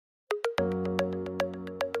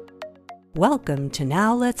Welcome to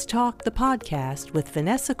Now Let's Talk, the podcast with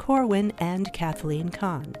Vanessa Corwin and Kathleen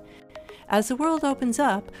Kahn. As the world opens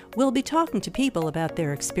up, we'll be talking to people about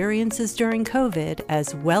their experiences during COVID,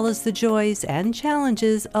 as well as the joys and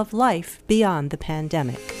challenges of life beyond the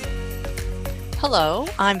pandemic. Hello,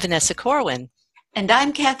 I'm Vanessa Corwin. And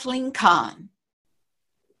I'm Kathleen Kahn.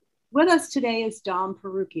 With us today is Dom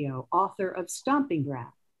Perucchio, author of Stomping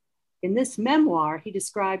Ground. In this memoir, he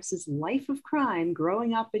describes his life of crime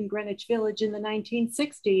growing up in Greenwich Village in the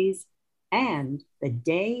 1960s and the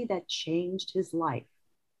day that changed his life.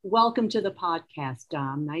 Welcome to the podcast,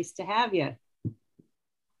 Dom. Nice to have you.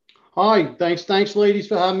 Hi, thanks, ladies,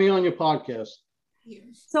 for having me on your podcast.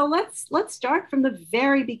 So let's start from the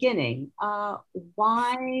very beginning.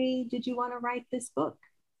 Why did you want to write this book?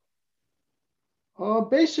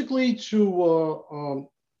 Basically to,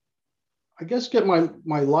 I guess, get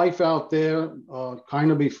my life out there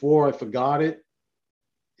kind of before I forgot it.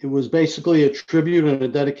 It was basically a tribute and a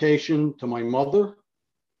dedication to my mother,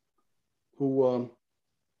 who,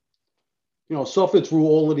 suffered through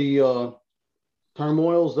all of the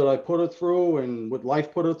turmoils that I put her through and what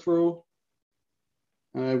life put her through.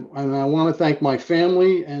 And I want to thank my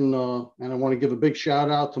family, and I want to give a big shout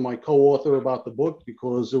out to my co-author about the book,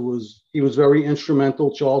 because he was very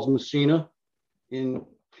instrumental, Charles Messina, in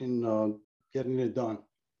getting it done.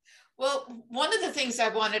 Well, one of the things I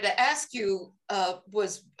wanted to ask you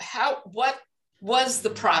was what was the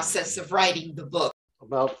process of writing the book?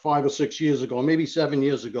 About 5 or 6 years ago, maybe 7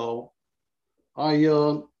 years ago, I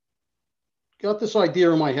got this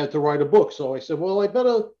idea in my head to write a book. So I said, well, I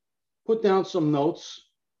better put down some notes.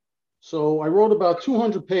 So I wrote about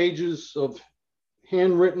 200 pages of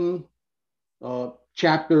handwritten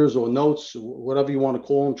chapters or notes, whatever you want to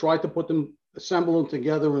call them, tried to assemble them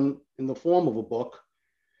together in the form of a book.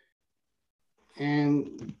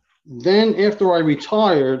 And then after I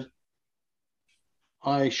retired,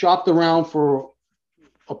 I shopped around for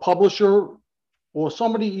a publisher or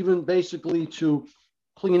somebody even basically to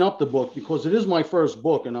clean up the book, because it is my first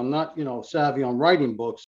book and I'm not, savvy on writing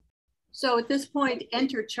books. So at this point,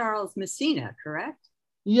 enter Charles Messina, correct?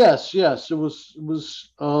 Yes. It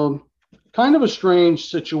was kind of a strange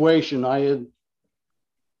situation. I had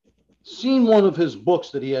seen one of his books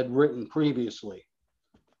that he had written previously,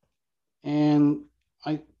 and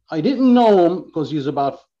I didn't know him because he's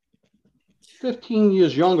about 15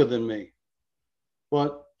 years younger than me,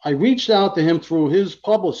 but I reached out to him through his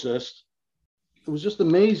publicist. It was just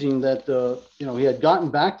amazing that he had gotten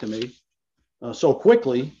back to me so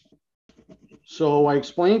quickly. So I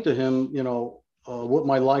explained to him what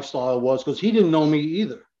my lifestyle was, because he didn't know me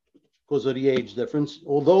either because of the age difference,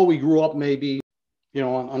 although we grew up maybe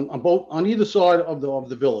on either side of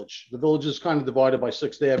the village. The village is kind of divided by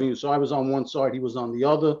 6th Avenue. So I was on one side, he was on the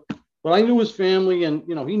other. But I knew his family, and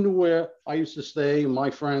he knew where I used to stay and my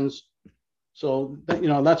friends. So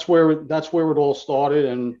that's where it all started.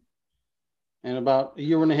 And about a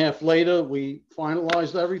year and a half later, we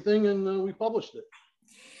finalized everything and we published it.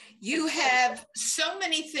 You have so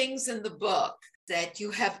many things in the book that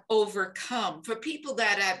you have overcome. For people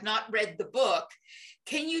that have not read the book,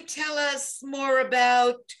 can you tell us more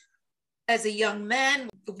about, as a young man,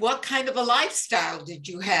 what kind of a lifestyle did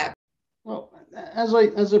you have? Well, as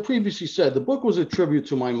I previously said, the book was a tribute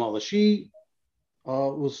to my mother. She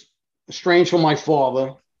was estranged from my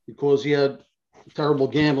father because he had a terrible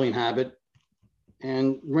gambling habit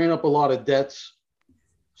and ran up a lot of debts.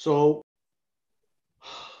 So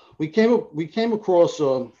we came across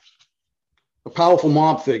a powerful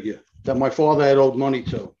mob figure that my father had owed money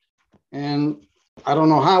to. And I don't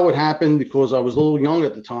know how it happened, because I was a little young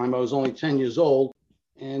at the time. I was only 10 years old.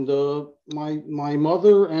 And my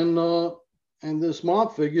mother and this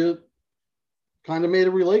mob figure kind of made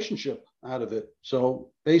a relationship out of it.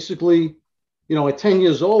 So basically, at 10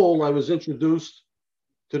 years old, I was introduced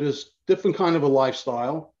to this different kind of a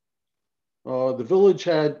lifestyle. The village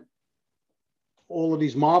had all of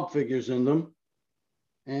these mob figures in them,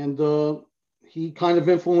 and he kind of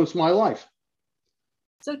influenced my life.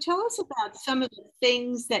 So tell us about some of the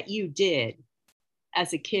things that you did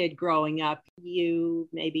as a kid growing up. You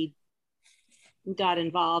maybe got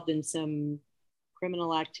involved in some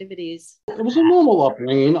criminal activities. It was a normal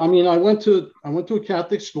upbringing. I mean, I went to a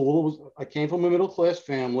Catholic school. I came from a middle-class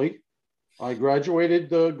family. I graduated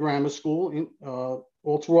grammar school,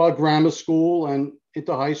 all throughout grammar school and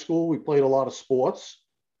into high school. We played a lot of sports,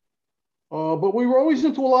 but we were always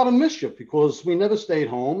into a lot of mischief because we never stayed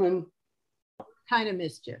home. And kind of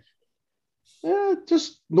mischief?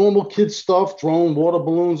 Just normal kid stuff, throwing water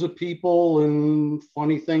balloons at people and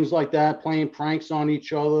funny things like that, playing pranks on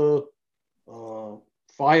each other,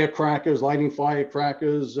 firecrackers, lighting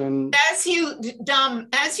firecrackers. And As you, Dom,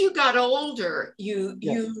 as you got older, Yeah.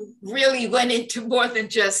 you really went into more than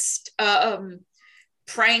just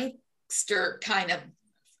prankster kind of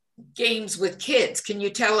games with kids. Can you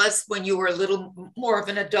tell us when you were a little more of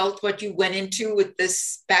an adult what you went into with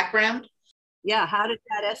this background? Yeah, how did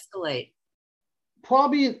that escalate?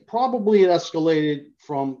 probably it escalated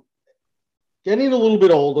from getting a little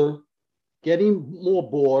bit older, getting more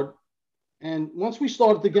bored. And once we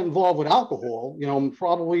started to get involved with alcohol,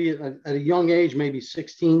 probably at a young age, maybe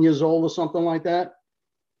 16 years old or something like that,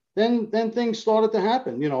 then things started to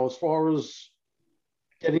happen, as far as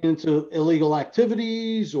getting into illegal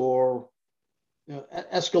activities or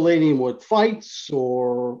escalating with fights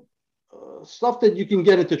or stuff that you can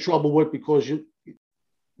get into trouble with because you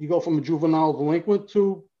go from a juvenile delinquent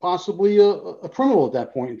to possibly a criminal at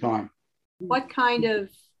that point in time. What kind of,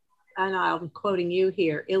 and I'm quoting you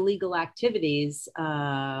here, illegal activities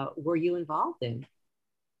were you involved in?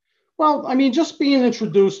 Well, I mean, just being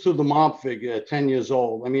introduced to the mob figure at 10 years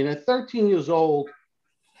old. I mean, at 13 years old,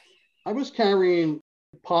 I was carrying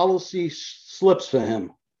policy slips for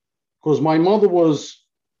him because my mother was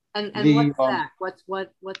And the, what's that?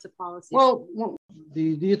 What's a policy? well,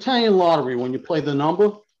 the Italian lottery, when you play the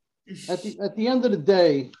number, at the end of the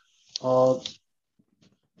day,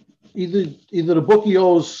 either the bookie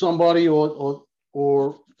owes somebody or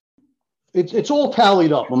it's all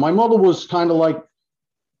tallied up. And my mother was kind of like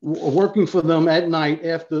working for them at night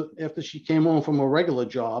after she came home from a regular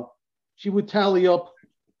job. She would tally up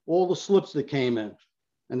all the slips that came in,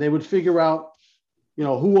 and they would figure out,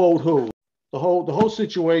 who owed who. The whole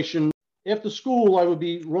situation. After school, I would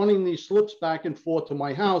be running these slips back and forth to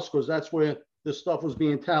my house because that's where this stuff was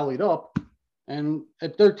being tallied up. And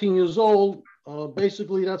at 13 years old,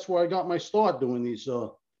 basically that's where I got my start doing these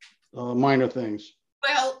minor things.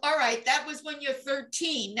 Well, all right, that was when you're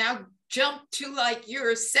 13. Now jump to like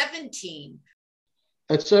you're 17.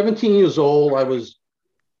 At 17 years old, I was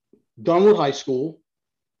done with high school.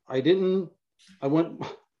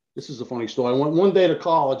 This is a funny story. I went one day to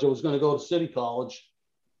college. I was going to go to City College,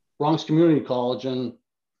 Bronx Community College, and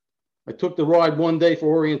I took the ride one day for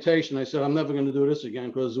orientation. I said, I'm never going to do this again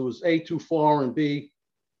because it was A, too far, and B,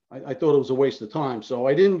 I thought it was a waste of time. So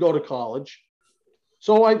I didn't go to college.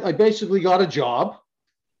 So I basically got a job,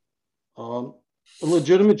 a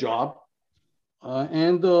legitimate job.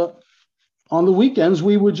 And on the weekends,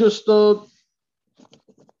 we would just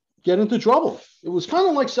get into trouble. It was kind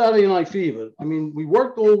of like Saturday Night Fever. I mean, we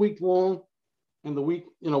worked all week long, and we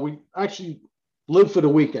actually lived for the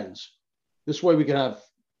weekends. This way we could have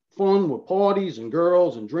fun with parties and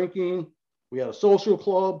girls and drinking. We had a social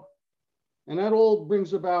club, and that all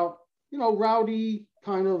brings about, rowdy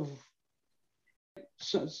kind of,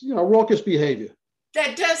 raucous behavior.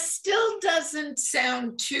 That still doesn't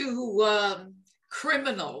sound too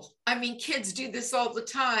criminal. I mean, kids do this all the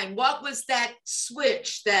time. What was that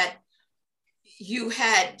switch that you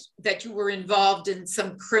had, that you were involved in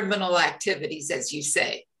some criminal activities, as you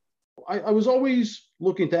say? I was always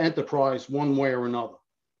looking to enterprise one way or another.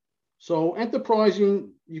 So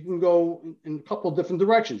enterprising, you can go in a couple of different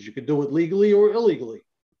directions. You could do it legally or illegally.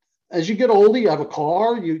 As you get older, you have a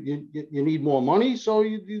car, you need more money, so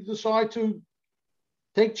you decide to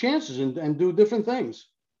take chances and do different things.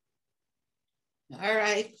 All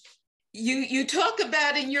right. You talk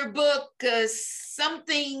about in your book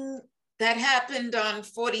something that happened on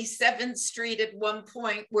 47th Street at one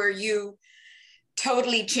point where you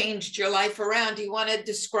totally changed your life around. Do you want to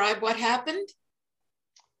describe what happened?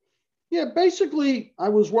 Yeah, basically, I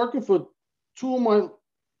was working for two of my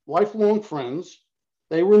lifelong friends.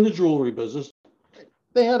 They were in the jewelry business.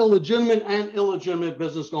 They had a legitimate and illegitimate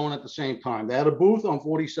business going at the same time. They had a booth on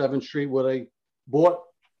 47th Street where they bought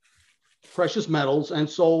precious metals and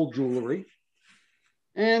sold jewelry.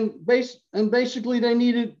 And basically, they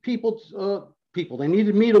needed people. They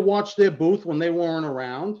needed me to watch their booth when they weren't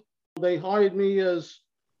around. They hired me as,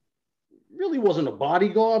 really wasn't a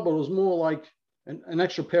bodyguard, but it was more like an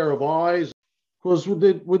extra pair of eyes, because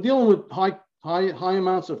we're dealing with high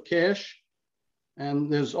amounts of cash,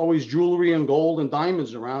 and there's always jewelry and gold and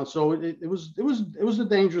diamonds around. So it was a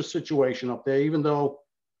dangerous situation up there, even though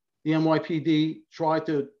the NYPD tried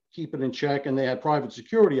to keep it in check and they had private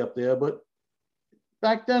security up there. But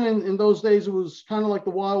back then, in those days, it was kind of like the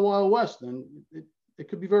Wild Wild West, and it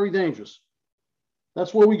could be very dangerous.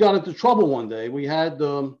 That's where we got into trouble one day. They had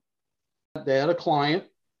a client,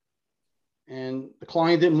 and the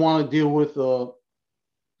client didn't want to deal with the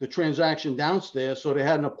transaction downstairs, so they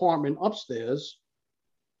had an apartment upstairs.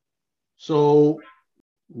 So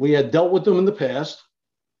we had dealt with them in the past,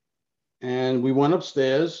 And we went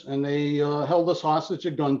upstairs and they held us hostage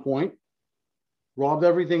at gunpoint, robbed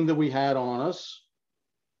everything that we had on us,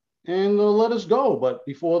 and let us go. But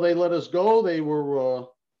before they let us go, they were,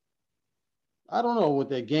 I don't know what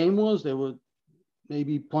their game was. They were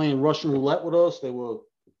maybe playing Russian roulette with us. They were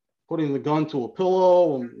putting the gun to a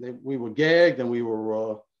pillow, and we were gagged and we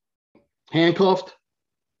were handcuffed.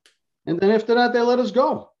 And then after that, they let us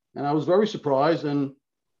go. And I was very surprised. And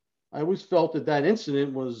I always felt that that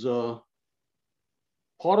incident was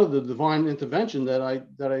part of the divine intervention that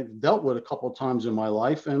I dealt with a couple of times in my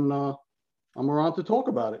life. And I'm around to talk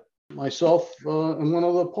about it. Myself and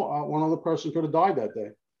one other person could have died that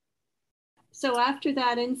day. So after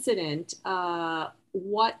that incident,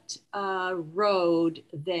 what road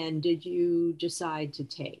then did you decide to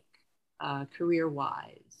take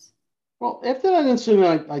career-wise? Well, after that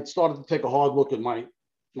incident, I started to take a hard look at my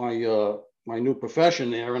new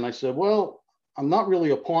profession there. And I said, well, I'm not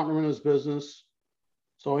really a partner in this business.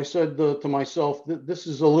 So I said to myself, this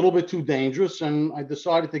is a little bit too dangerous. And I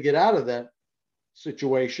decided to get out of that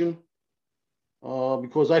situation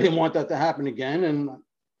because I didn't want that to happen again.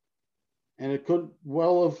 And it could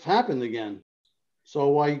well have happened again.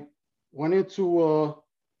 So I went into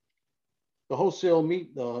the wholesale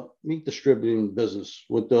meat distributing business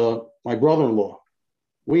with my brother-in-law.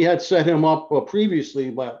 We had set him up previously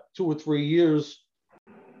about 2 or 3 years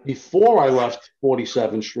before I left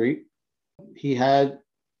 47th Street. He had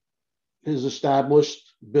his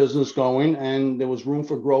established business going and there was room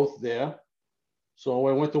for growth there. So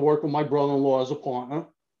I went to work with my brother-in-law as a partner,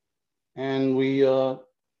 and we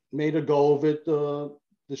made a go of it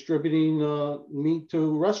distributing meat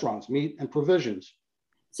to restaurants, meat and provisions.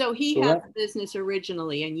 So he had the business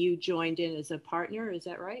originally and you joined in as a partner, is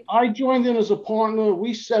that right? I joined in as a partner.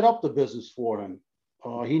 We set up the business for him.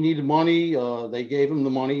 He needed money. They gave him the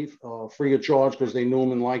money free of charge because they knew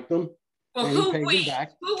him and liked him. Well, and who we?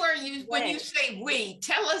 Who are you when you say we?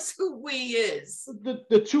 Tell us who we is.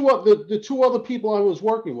 The two other people I was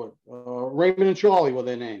working with, Raymond and Charlie were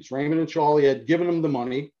their names. Raymond and Charlie had given him the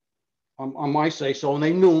money on my say so, and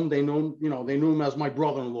they knew him. They knew him as my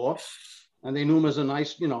brother-in-law. And they knew him as a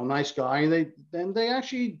nice guy. And they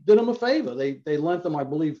actually did him a favor. They lent him, I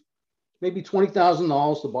believe, maybe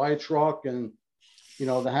 $20,000 to buy a truck and,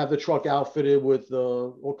 to have the truck outfitted with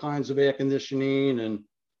all kinds of air conditioning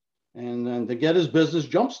and then to get his business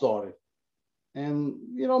jump started. And,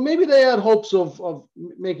 maybe they had hopes of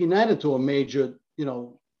making that into a major,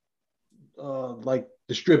 like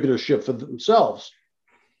distributorship for themselves.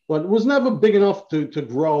 But it was never big enough to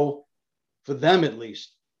grow for them, at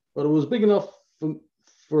least. But it was big enough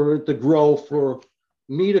for it to grow, for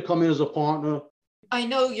me to come in as a partner. I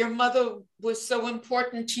know your mother was so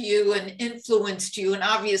important to you and influenced you. And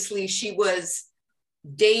obviously she was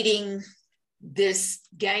dating this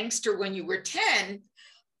gangster when you were 10.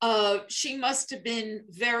 She must have been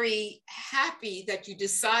very happy that you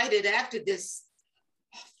decided after this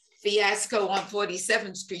fiasco on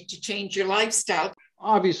 47th Street to change your lifestyle.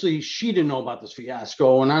 Obviously, she didn't know about this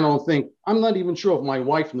fiasco, and I'm not even sure if my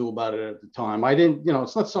wife knew about it at the time. I didn't,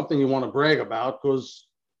 it's not something you want to brag about because,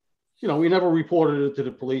 we never reported it to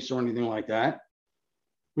the police or anything like that.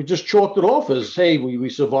 We just chalked it off as, hey, we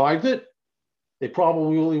survived it. They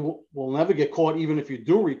probably will never get caught, even if you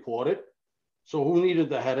do report it. So who needed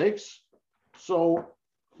the headaches?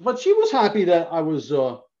 But she was happy that I was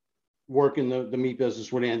working the meat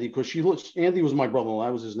business with Andy because Andy was my brother-in-law,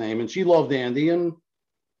 that was his name, and she loved Andy, and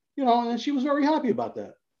and she was very happy about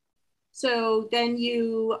that. So then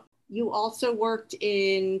you also worked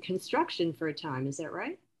in construction for a time, is that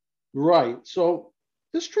right? Right. So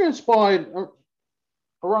this transpired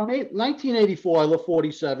around 1984. I left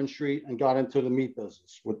 47th Street and got into the meat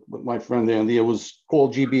business with my friend Andy. It was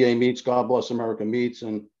called GBA Meats, God Bless America Meats.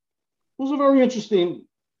 And it was a very interesting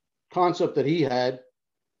concept that he had.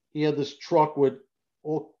 He had this truck it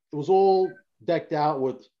was all decked out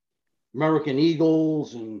with American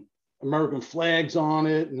eagles and American flags on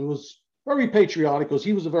it. And it was very patriotic because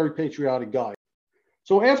he was a very patriotic guy.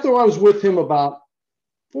 So after I was with him about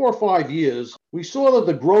 4 or 5 years, we saw that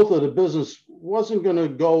the growth of the business wasn't going to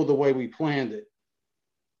go the way we planned it.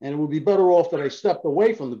 And it would be better off that I stepped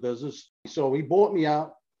away from the business. So he bought me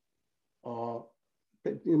out,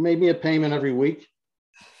 made me a payment every week.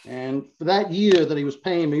 And for that year that he was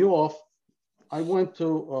paying me off, I went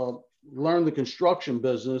to learn the construction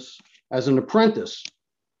business as an apprentice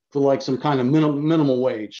for like some kind of minimal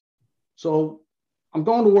wage. So I'm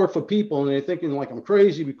going to work for people and they're thinking like I'm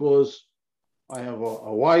crazy because I have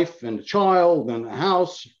a wife and a child and a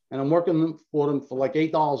house and I'm working for them for like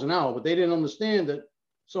 $8 an hour, but they didn't understand that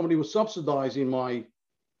somebody was subsidizing my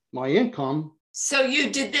income So you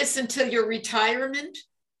did this until your retirement?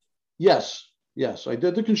 Yes, yes, I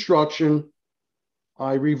did the construction.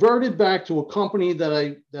 I reverted back to a company that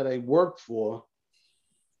I worked for,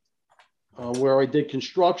 where I did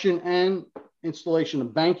construction and installation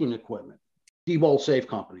of banking equipment. Diebold Safe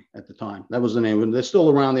Company at the time. That was the name. And they're still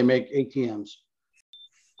around. They make ATMs.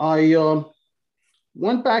 I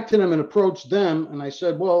went back to them and approached them. And I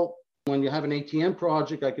said, well, when you have an ATM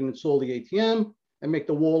project, I can install the ATM and make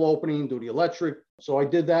the wall opening, do the electric. So I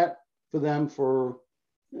did that for them for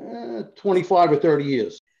 25 or 30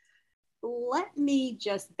 years. Let me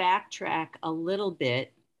just backtrack a little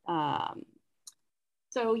bit.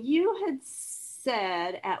 So you had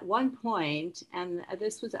said at one point, and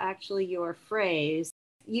this was actually your phrase,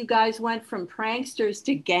 you guys went from pranksters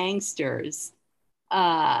to gangsters.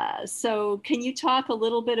 So can you talk a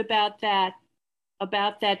little bit about that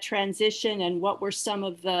transition, and what were some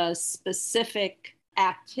of the specific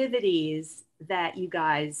activities that you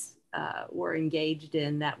guys were engaged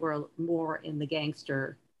in that were more in the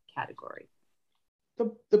gangster category?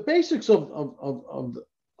 The basics of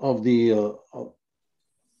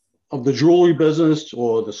the jewelry business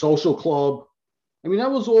or the social club, I mean, that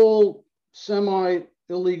was all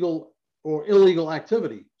semi-illegal or illegal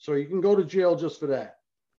activity. So you can go to jail just for that.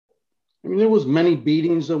 I mean, there was many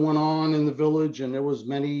beatings that went on in the village, and there was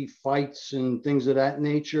many fights and things of that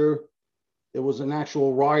nature. There was an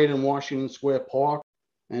actual riot in Washington Square Park,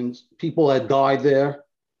 and people had died there.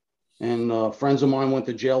 And friends of mine went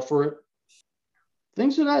to jail for it.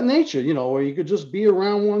 Things of that nature, you know, where you could just be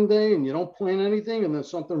around one day and you don't plan anything, and then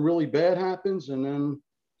something really bad happens, and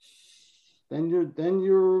then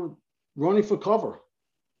you're running for cover.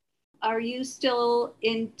 Are you still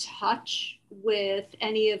in touch with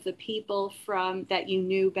any of the people that you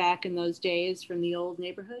knew back in those days from the old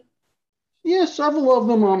neighborhood? Yeah, several of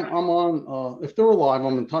them I'm on. If they're alive,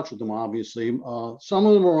 I'm in touch with them, obviously. Some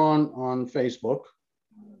of them are on Facebook.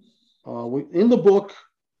 In the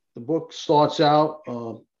book starts out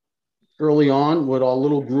early on with our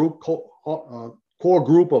little group, core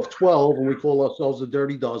group of 12, and we call ourselves the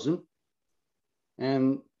Dirty Dozen.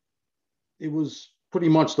 And it was pretty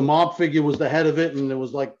much the mob figure was the head of it, and there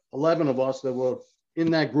was like 11 of us that were in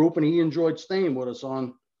that group, and he enjoyed staying with us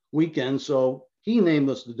on weekends, so he named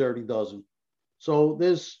us the Dirty Dozen. So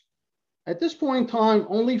there's, at this point in time,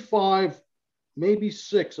 only 5, maybe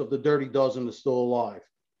 6 of the Dirty Dozen are still alive.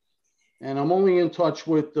 And I'm only in touch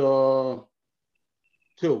with 2.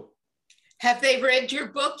 Have they read your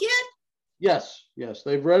book yet? Yes,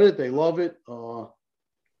 they've read it. They love it.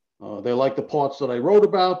 They like the parts that I wrote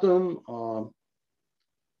about them.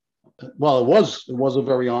 Well, it was a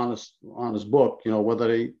very honest book. You know,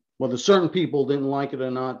 whether certain people didn't like it or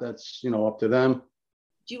not, that's, you know, up to them.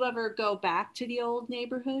 Do you ever go back to the old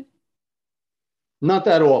neighborhood? Not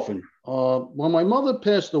that often. When my mother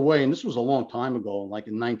passed away, and this was a long time ago, like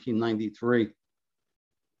in 1993,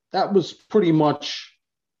 that was pretty much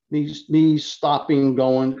me stopping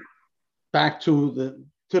going back to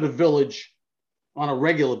the village on a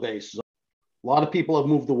regular basis. A lot of people have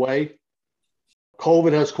moved away.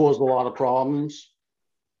 COVID has caused a lot of problems.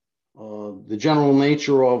 The general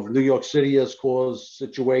nature of New York City has caused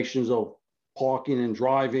situations of parking and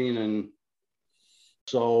driving, and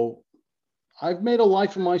so I've made a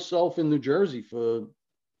life for myself in New Jersey for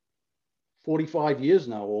 45 years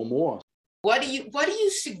now or more. What do you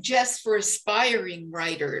suggest for aspiring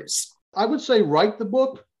writers? I would say write the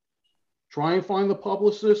book, try and find the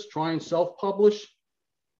publicist, try and self-publish.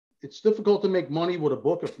 It's difficult to make money with a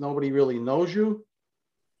book if nobody really knows you.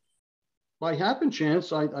 By happen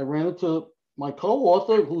chance, I ran into my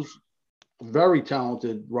co-author, who's a very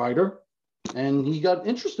talented writer, and he got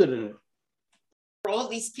interested in it. For all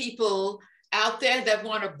these people out there that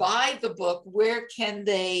want to buy the book, where can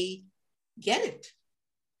they get it?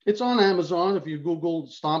 It's on Amazon. If you Google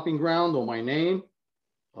Stomping Ground or my name,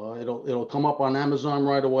 it'll come up on Amazon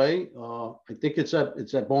right away. I think it's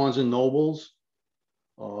at Barnes and Nobles.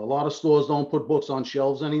 A lot of stores don't put books on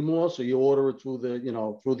shelves anymore, so you order it through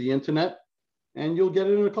the internet, and you'll get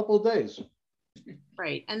it in a couple of days.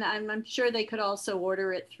 Right, and I'm sure they could also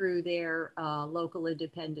order it through their local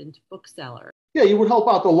independent bookseller. Yeah, you would help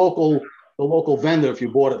out the local vendor if you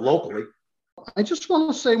bought it locally. I just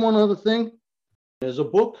want to say one other thing. There's a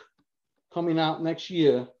book coming out next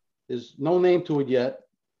year. There's no name to it yet.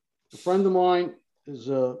 A friend of mine is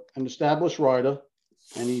an established writer,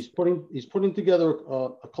 and he's putting together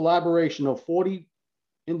a collaboration of 40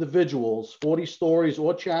 individuals, 40 stories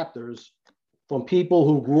or chapters from people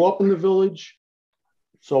who grew up in the village.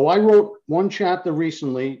 So I wrote one chapter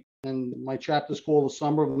recently, and my chapter is called The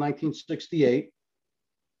Summer of 1968.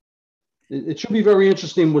 it should be very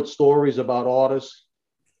interesting with stories about artists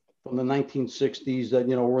from the 1960s that,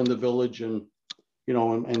 were in the village, and,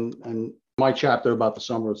 and my chapter about the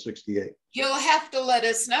summer of 68. You'll have to let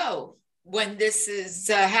us know when this is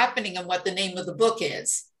happening and what the name of the book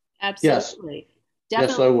is. Absolutely. Yes.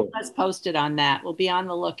 Definitely Yes, I will. keep us posted on that. We'll be on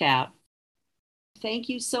the lookout. Thank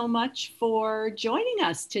you so much for joining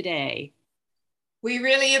us today. We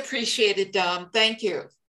really appreciate it, Dom. Thank you.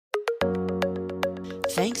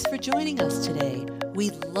 Thanks for joining us today.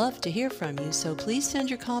 We'd love to hear from you, so please send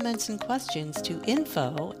your comments and questions to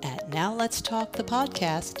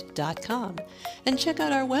info@nowletstalkthepodcast.com and check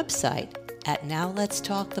out our website at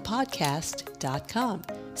nowletstalkthepodcast.com.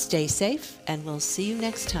 Stay safe, and we'll see you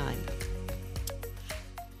next time.